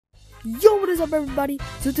Yo, what is up, everybody?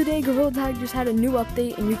 So today Gorilla Tag just had a new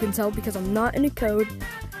update, and you can tell because I'm not in a code.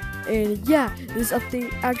 And yeah, this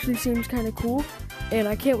update actually seems kind of cool, and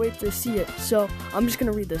I can't wait to see it. So I'm just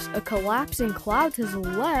gonna read this. A collapsing cloud has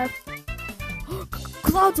left.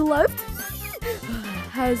 Clouds left.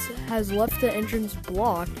 has left the entrance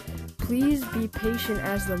blocked. Please be patient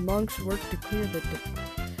as the monks work to clear the.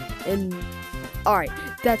 And all right,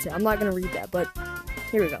 that's it. I'm not gonna read that, but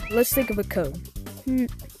here we go. Let's think of a code.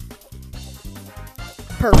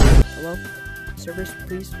 Perfect. Hello? Servers,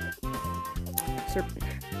 please.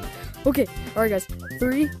 Okay, alright guys.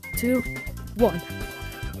 3, 2, 1.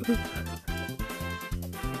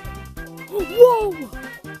 Whoa!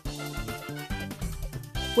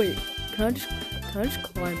 Wait, can I just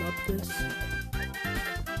climb up this?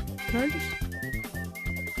 Can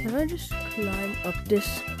I just climb up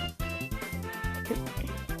this?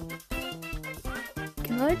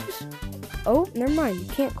 Can I just... Oh, never mind, you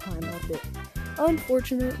can't climb up it.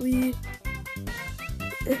 Unfortunately,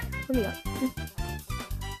 let me up.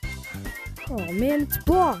 Oh man, it's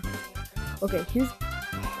blocked. Okay, here's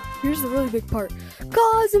the really big part.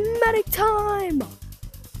 Cosmetic time!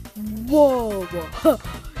 Whoa!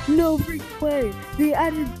 No freaking way! They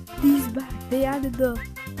added these back. They added the.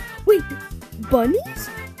 Wait, bunnies?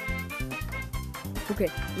 Okay,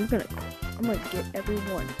 I'm gonna get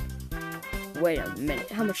everyone. Wait a minute.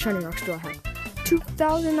 How much shiny rocks do I have?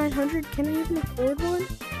 2,900? Can I even afford one?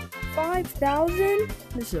 5,000?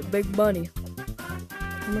 This is a big bunny.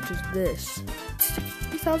 How much is this?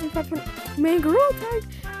 3,500. Man, Gorilla Tag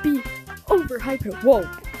be overhyped. Whoa,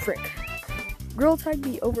 frick. Gorilla Tag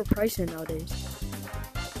be overpriced nowadays.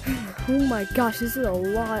 Oh my gosh, this is a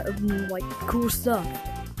lot of like cool stuff.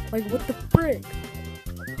 Like what the frick?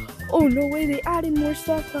 Oh no way, they added more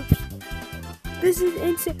stuff. This is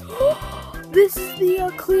insane. This is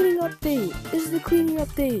the cleaning update. This is the cleaning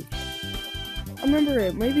update. I remember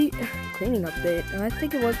it. Maybe cleaning update. And I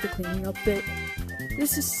think it was the cleaning update.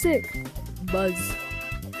 This is sick. Buzz.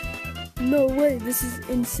 No way. This is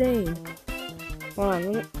insane.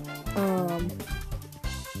 Hold on.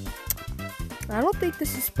 I don't think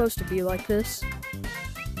this is supposed to be like this.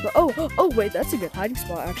 But oh wait, that's a good hiding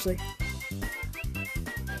spot actually.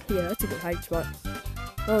 Yeah, that's a good hiding spot.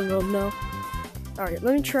 Oh no. Alright,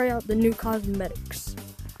 let me try out the new cosmetics.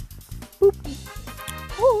 Boop.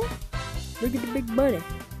 Oh, look at the big bunny.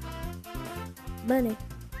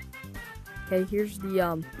 Okay, here's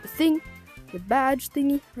the thing, the badge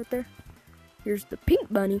thingy right there. Here's the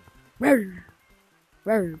pink bunny. Rawr.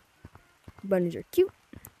 Rawr. Bunnies are cute.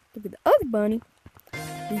 Look at the other bunny,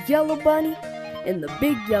 the yellow bunny, and the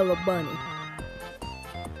big yellow bunny.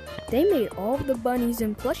 They made all of the bunnies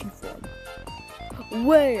in plushie form.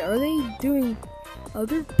 Wait, are they doing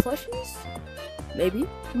other plushies? Maybe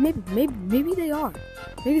they are.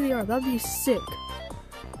 Maybe they are. That'd be sick.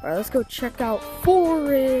 Alright, let's go check out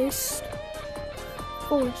Forest.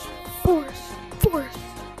 It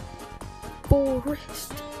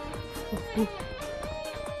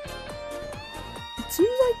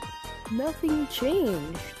seems like nothing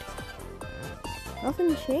changed.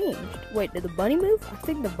 Wait, did the bunny move? I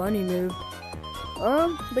think the bunny moved.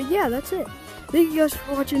 But yeah, that's it. Thank you guys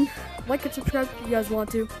for watching. Like and subscribe if you guys want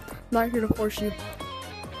to. I'm not here to force you.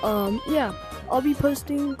 Yeah, I'll be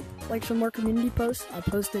posting like some more community posts. I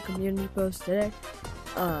posted a community post today,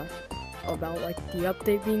 about like the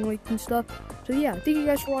update being leaked and stuff. So yeah, thank you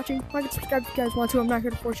guys for watching. Like and subscribe if you guys want to. I'm not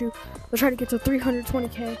here to force you. Let's try to get to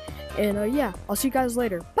 320k. And yeah, I'll see you guys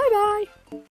later. Bye bye.